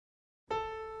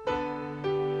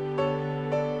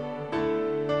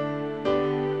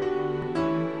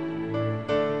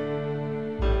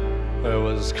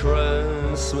was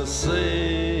Christmas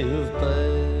Eve,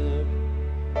 babe,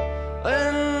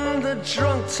 in the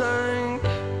drunk tank.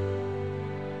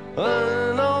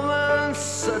 An old man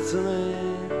said to me,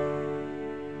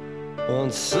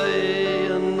 won't see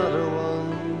another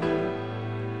one.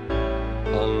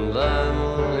 And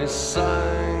then he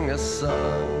sang a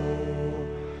song,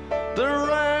 the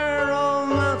rare old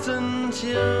mountain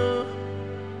tune.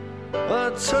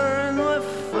 I turned my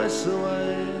face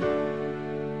away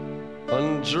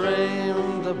and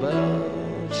dreamed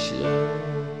about you.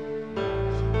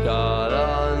 Got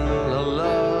on a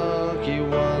lucky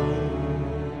one,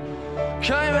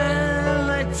 came in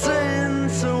 18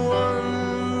 to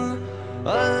 1.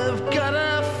 I've got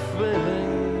a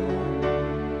feeling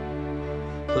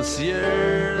this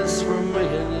year's for me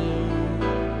and you.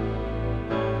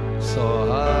 So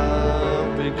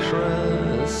happy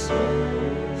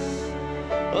Christmas,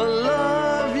 I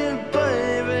love you,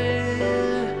 baby.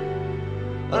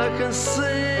 I can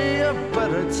see a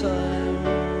better time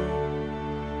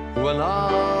when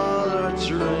all our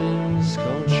dreams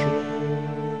come true.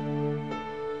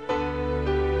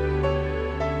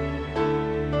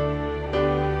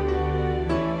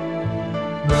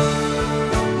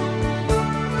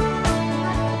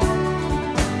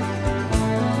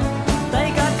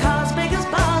 They got cars big as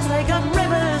bars, they got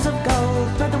rivers of gold,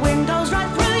 but the windows right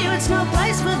through you, it's no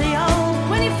place for the old.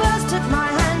 When you first took my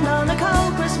hand on a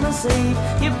cold Christmas Eve,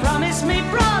 you promised me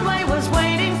Broadway was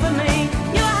waiting for me.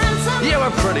 You were handsome, You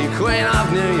were pretty queen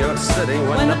of New York City.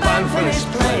 When the band finished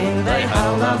playing, they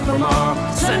held out for more.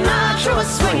 Sinatra was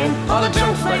swinging, all the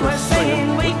drunks they were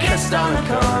singing. We kissed on the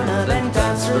corner, then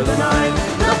danced through the night.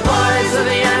 The boys of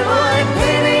the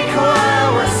NYPD choir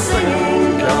were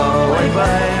singing, go away,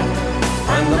 babe.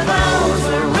 And the bells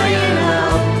are ringing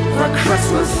out For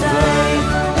Christmas Day.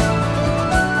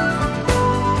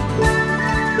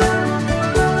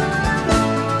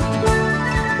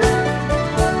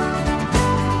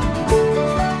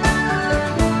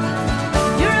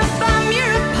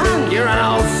 You're an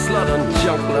old slut and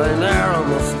junk lying there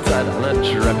almost dead on a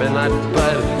dripping that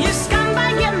bed. You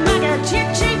scumbag, you maggot, you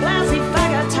cheap, lousy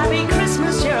faggot. Happy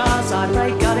Christmas, you're ours, I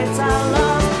pray God it's our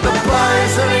love. The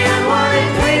boys of the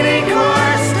NYPD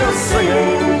choir still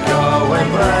singing, go away,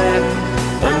 babe.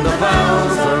 And the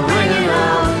bells are ringing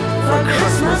out for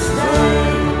Christmas Day.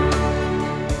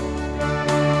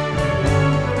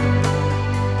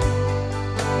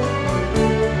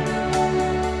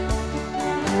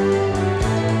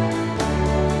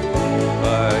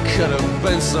 Could have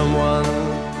been someone.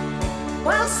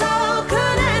 Well, so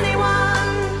could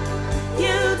anyone.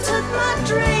 You took my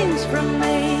dreams from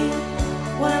me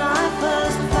when I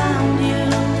first found you.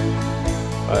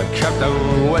 I kept them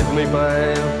with me,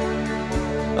 babe.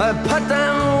 I put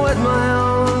them with my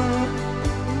own.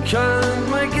 Can't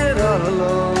make it all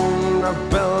alone. I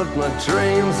built my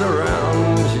dreams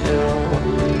around you.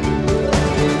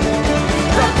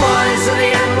 The boys of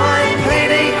the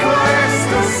NYPD choir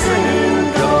still singing,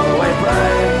 go away,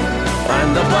 babe. And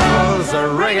the bells are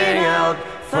ringing out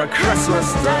for Christmas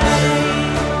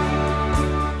Day.